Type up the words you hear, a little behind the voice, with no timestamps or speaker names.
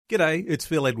G'day, it's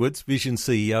Phil Edwards, Vision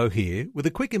CEO here, with a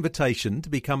quick invitation to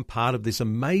become part of this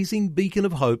amazing beacon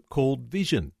of hope called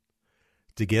Vision.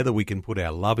 Together we can put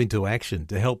our love into action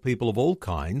to help people of all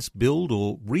kinds build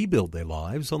or rebuild their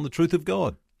lives on the truth of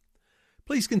God.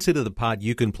 Please consider the part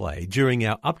you can play during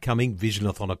our upcoming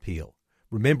Visionathon appeal,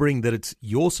 remembering that it's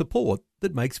your support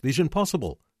that makes Vision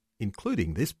possible,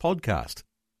 including this podcast.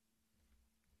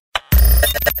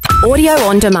 Audio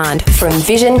on demand from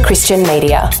Vision Christian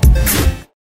Media.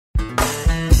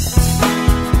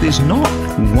 There's not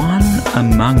one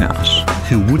among us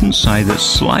who wouldn't say that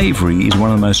slavery is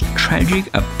one of the most tragic,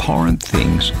 abhorrent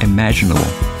things imaginable.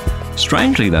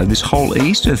 Strangely though, this whole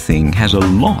Easter thing has a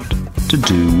lot to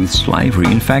do with slavery.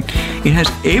 In fact, it has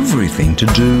everything to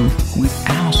do with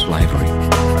our slavery.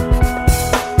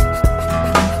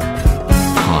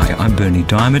 Hi, I'm Bernie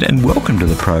Diamond and welcome to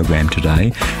the program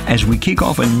today as we kick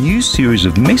off a new series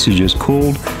of messages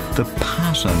called The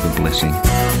Passover Blessing.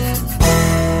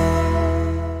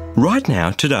 Right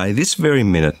now, today, this very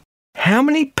minute, how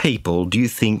many people do you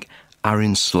think are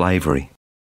in slavery?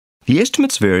 The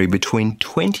estimates vary between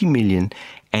 20 million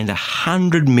and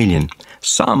 100 million.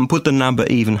 Some put the number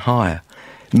even higher.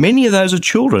 Many of those are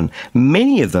children.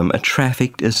 Many of them are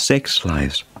trafficked as sex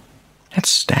slaves. That's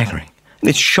staggering.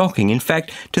 It's shocking. In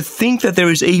fact, to think that there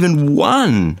is even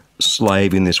one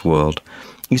slave in this world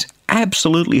is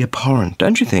absolutely abhorrent,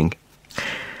 don't you think?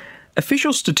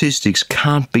 Official statistics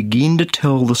can't begin to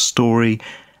tell the story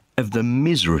of the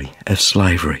misery of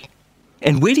slavery.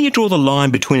 And where do you draw the line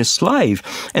between a slave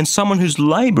and someone whose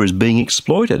labour is being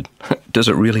exploited? Does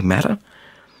it really matter?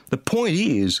 The point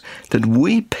is that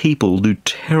we people do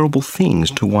terrible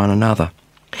things to one another.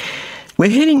 We're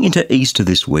heading into Easter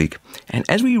this week, and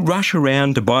as we rush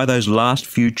around to buy those last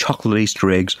few chocolate Easter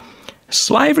eggs,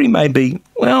 slavery may be,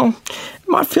 well, it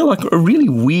might feel like a really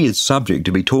weird subject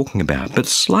to be talking about, but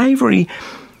slavery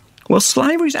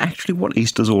is actually what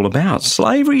Easter's all about.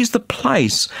 Slavery is the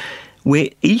place where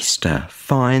Easter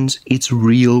finds its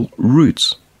real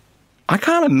roots. I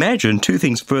can't imagine two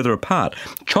things further apart,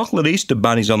 chocolate Easter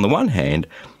bunnies on the one hand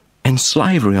and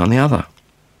slavery on the other.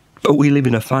 But we live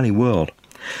in a funny world.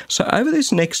 So over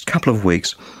this next couple of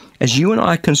weeks, as you and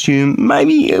I consume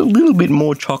maybe a little bit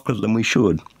more chocolate than we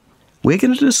should, we're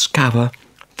going to discover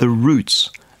the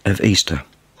roots of Easter.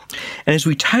 And as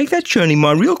we take that journey,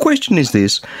 my real question is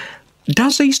this: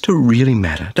 does Easter really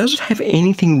matter? Does it have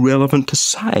anything relevant to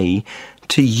say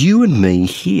to you and me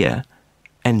here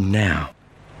and now?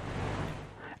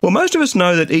 Well, most of us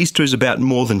know that Easter is about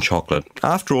more than chocolate.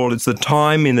 After all, it's the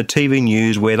time in the TV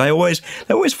news where they always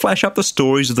flash up the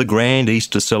stories of the grand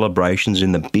Easter celebrations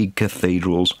in the big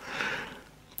cathedrals.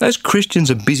 Those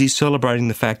Christians are busy celebrating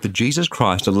the fact that Jesus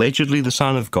Christ, allegedly the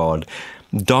Son of God,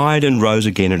 died and rose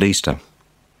again at Easter.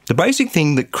 The basic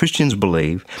thing that Christians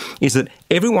believe is that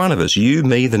every one of us, you,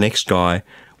 me, the next guy,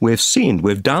 we've sinned,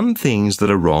 we've done things that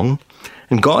are wrong,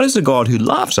 and God is a God who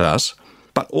loves us,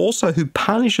 but also who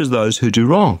punishes those who do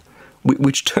wrong,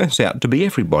 which turns out to be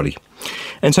everybody.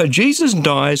 And so Jesus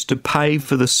dies to pay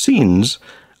for the sins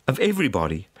of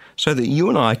everybody, so that you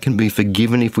and I can be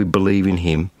forgiven if we believe in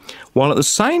him, while at the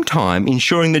same time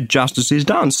ensuring that justice is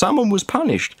done. Someone was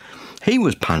punished. He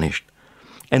was punished.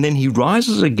 And then he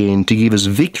rises again to give us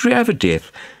victory over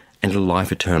death and a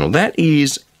life eternal. That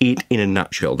is it in a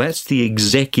nutshell. That's the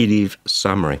executive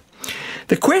summary.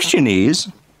 The question is,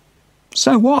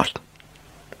 so what?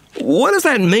 What does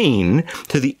that mean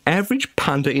to the average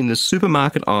punter in the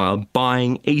supermarket aisle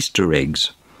buying Easter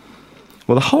eggs?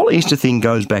 Well, the whole Easter thing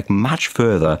goes back much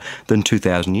further than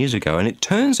 2,000 years ago, and it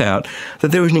turns out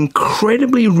that there is an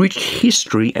incredibly rich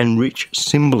history and rich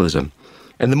symbolism.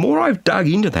 And the more I've dug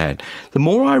into that, the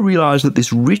more I realise that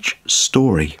this rich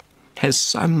story has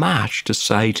so much to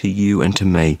say to you and to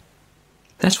me.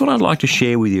 That's what I'd like to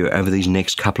share with you over these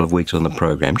next couple of weeks on the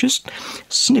program. Just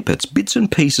snippets, bits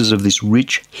and pieces of this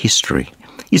rich history.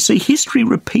 You see, history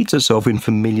repeats itself in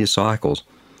familiar cycles.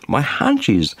 My hunch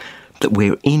is that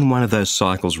we're in one of those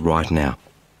cycles right now.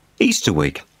 Easter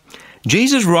week.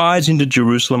 Jesus rides into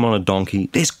Jerusalem on a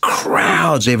donkey. There's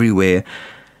crowds everywhere.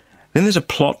 Then there's a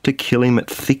plot to kill him. It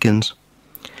thickens.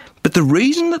 But the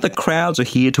reason that the crowds are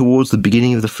here towards the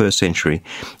beginning of the first century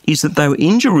is that they were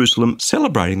in Jerusalem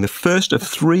celebrating the first of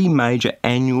three major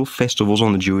annual festivals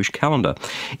on the Jewish calendar.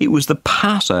 It was the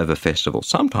Passover festival.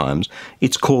 Sometimes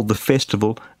it's called the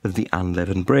Festival of the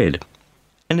Unleavened Bread.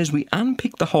 And as we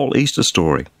unpick the whole Easter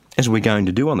story, as we're going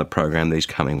to do on the program these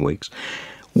coming weeks,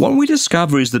 what we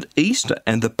discover is that Easter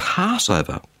and the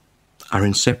Passover are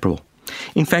inseparable.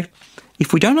 In fact,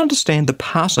 if we don't understand the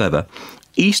Passover,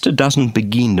 Easter doesn't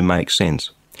begin to make sense.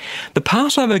 The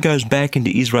Passover goes back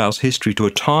into Israel's history to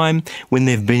a time when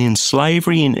they've been in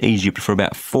slavery in Egypt for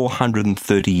about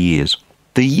 430 years.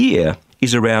 The year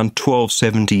is around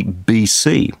 1270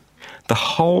 BC. The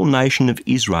whole nation of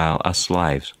Israel are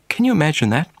slaves. Can you imagine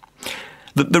that?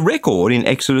 The record in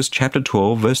Exodus chapter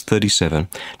 12, verse 37,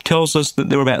 tells us that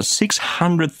there were about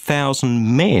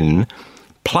 600,000 men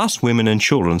plus women and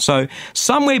children. So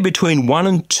somewhere between 1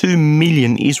 and 2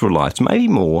 million Israelites, maybe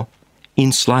more,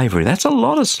 in slavery. That's a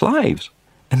lot of slaves.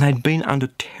 And they'd been under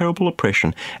terrible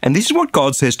oppression. And this is what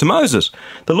God says to Moses.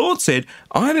 The Lord said,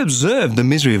 I've observed the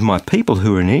misery of my people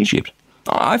who are in Egypt.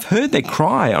 I've heard their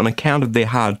cry on account of their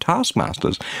hard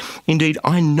taskmasters. Indeed,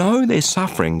 I know their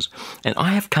sufferings, and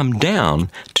I have come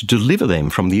down to deliver them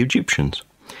from the Egyptians,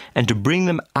 and to bring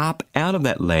them up out of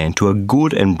that land to a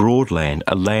good and broad land,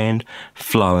 a land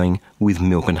flowing with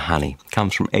milk and honey. It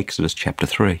comes from Exodus chapter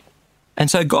 3. And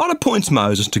so God appoints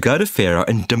Moses to go to Pharaoh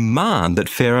and demand that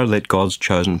Pharaoh let God's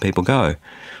chosen people go.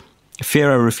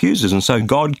 Pharaoh refuses, and so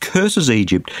God curses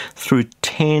Egypt through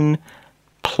 10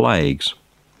 plagues.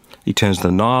 He turns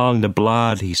the Nile into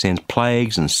blood, he sends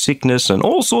plagues and sickness and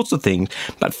all sorts of things,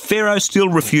 but Pharaoh still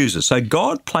refuses. So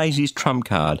God plays his trump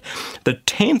card. The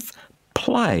 10th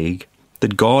plague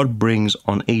that God brings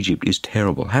on Egypt is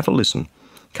terrible. Have a listen.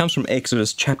 It comes from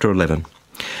Exodus chapter 11.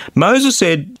 Moses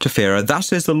said to Pharaoh, Thus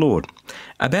says the Lord,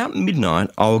 about midnight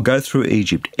I will go through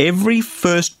Egypt. Every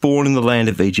firstborn in the land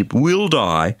of Egypt will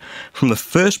die, from the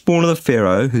firstborn of the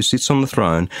Pharaoh who sits on the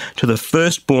throne to the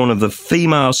firstborn of the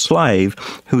female slave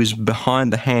who is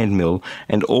behind the handmill,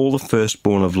 and all the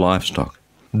firstborn of livestock.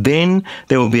 Then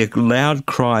there will be a loud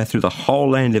cry through the whole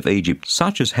land of Egypt,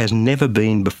 such as has never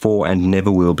been before and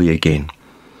never will be again.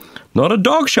 Not a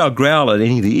dog shall growl at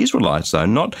any of the Israelites, though,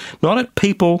 not at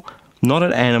people, not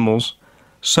at animals,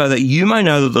 so that you may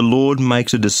know that the Lord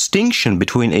makes a distinction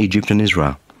between Egypt and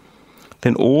Israel.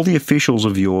 Then all the officials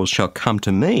of yours shall come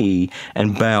to me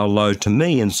and bow low to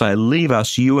me and say, Leave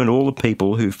us, you and all the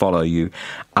people who follow you.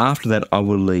 After that I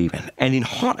will leave. And in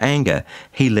hot anger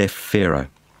he left Pharaoh.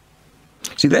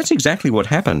 See, that's exactly what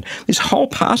happened. This whole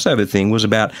Passover thing was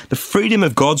about the freedom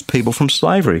of God's people from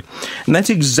slavery. And that's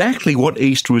exactly what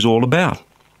Easter is all about.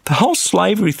 The whole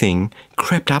slavery thing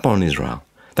crept up on Israel.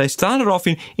 They started off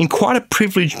in quite a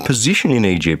privileged position in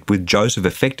Egypt, with Joseph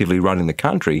effectively running the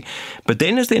country. But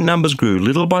then as their numbers grew,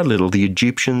 little by little, the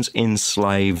Egyptians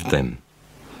enslaved them.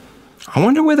 I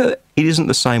wonder whether it isn't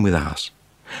the same with us.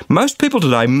 Most people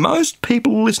today, most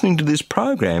people listening to this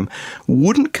program,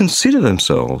 wouldn't consider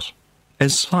themselves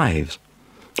as slaves.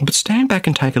 But stand back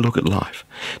and take a look at life.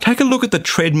 Take a look at the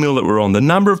treadmill that we're on, the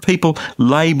number of people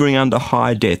labouring under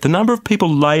high debt, the number of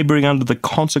people labouring under the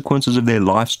consequences of their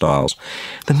lifestyles,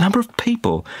 the number of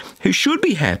people who should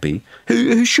be happy,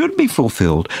 who should be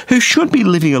fulfilled, who should be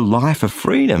living a life of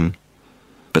freedom,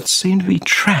 but seem to be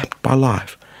trapped by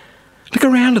life. Look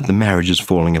around at the marriages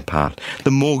falling apart,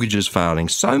 the mortgages failing,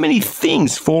 so many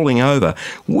things falling over.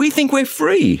 We think we're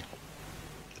free,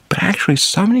 but actually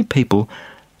so many people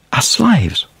are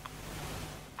slaves.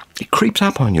 It creeps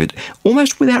up on you,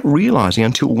 almost without realising,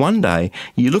 until one day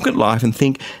you look at life and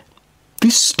think,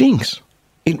 this stinks.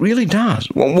 It really does.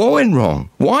 What went wrong?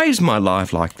 Why is my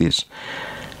life like this?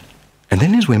 And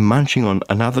then as we're munching on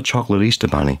another chocolate Easter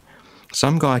bunny,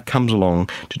 some guy comes along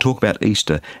to talk about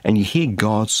Easter, and you hear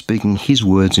God speaking his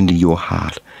words into your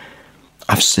heart.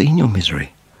 I've seen your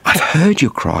misery. I've heard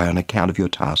your cry on account of your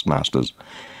taskmasters.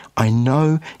 I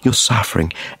know you're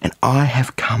suffering, and I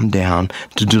have come down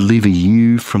to deliver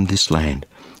you from this land,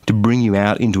 to bring you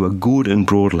out into a good and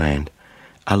broad land,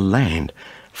 a land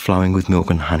flowing with milk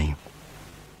and honey.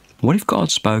 What if God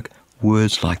spoke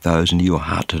words like those into your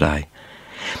heart today?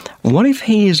 What if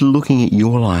he is looking at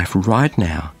your life right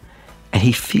now, and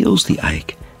he feels the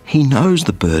ache, he knows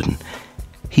the burden,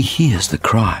 he hears the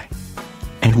cry?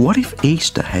 And what if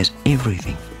Easter has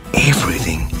everything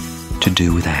to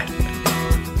do with that?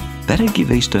 That'd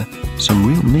give Easter some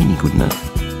real meaning, wouldn't it?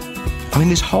 I mean,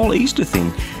 this whole Easter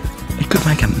thing, it could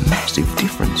make a massive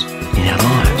difference in our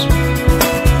lives.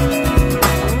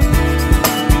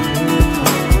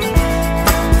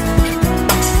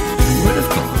 The Word of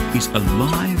God is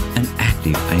alive and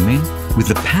active, amen, with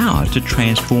the power to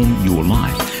transform your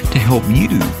life, to help you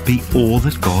be all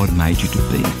that God made you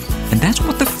to be. And that's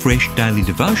what the Fresh Daily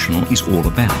Devotional is all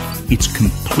about. It's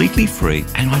completely free,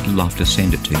 and I'd love to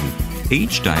send it to you.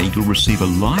 Each day you'll receive a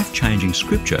life-changing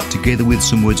scripture together with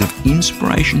some words of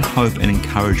inspiration, hope and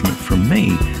encouragement from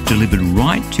me delivered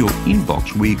right to your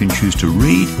inbox, where you can choose to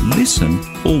read, listen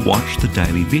or watch the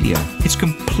daily video. It's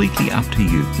completely up to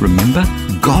you. Remember,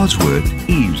 God's Word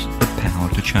is the power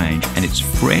to change, and it's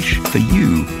fresh for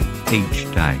you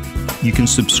each day. You can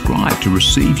subscribe to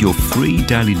receive your free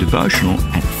daily devotional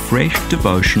at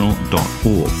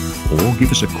freshdevotional.org, or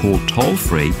give us a call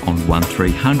toll-free on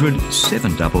 1300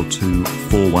 722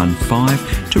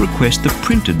 415 to request the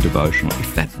printed devotional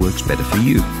if that works better for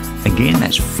you. Again,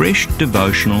 that's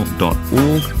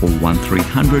freshdevotional.org or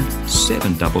 1300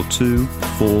 722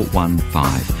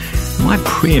 415. My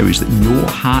prayer is that your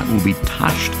heart will be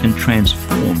touched and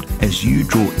transformed as you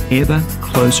draw ever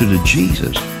closer to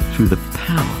Jesus through the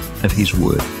power of His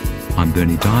Word. I'm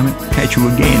Bernie Diamond. Catch you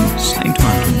again, same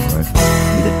time tomorrow,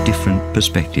 with a different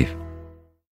perspective.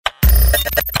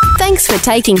 Thanks for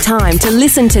taking time to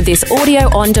listen to this audio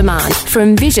on demand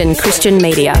from Vision Christian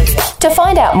Media. To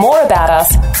find out more about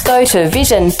us, go to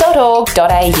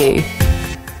vision.org.au.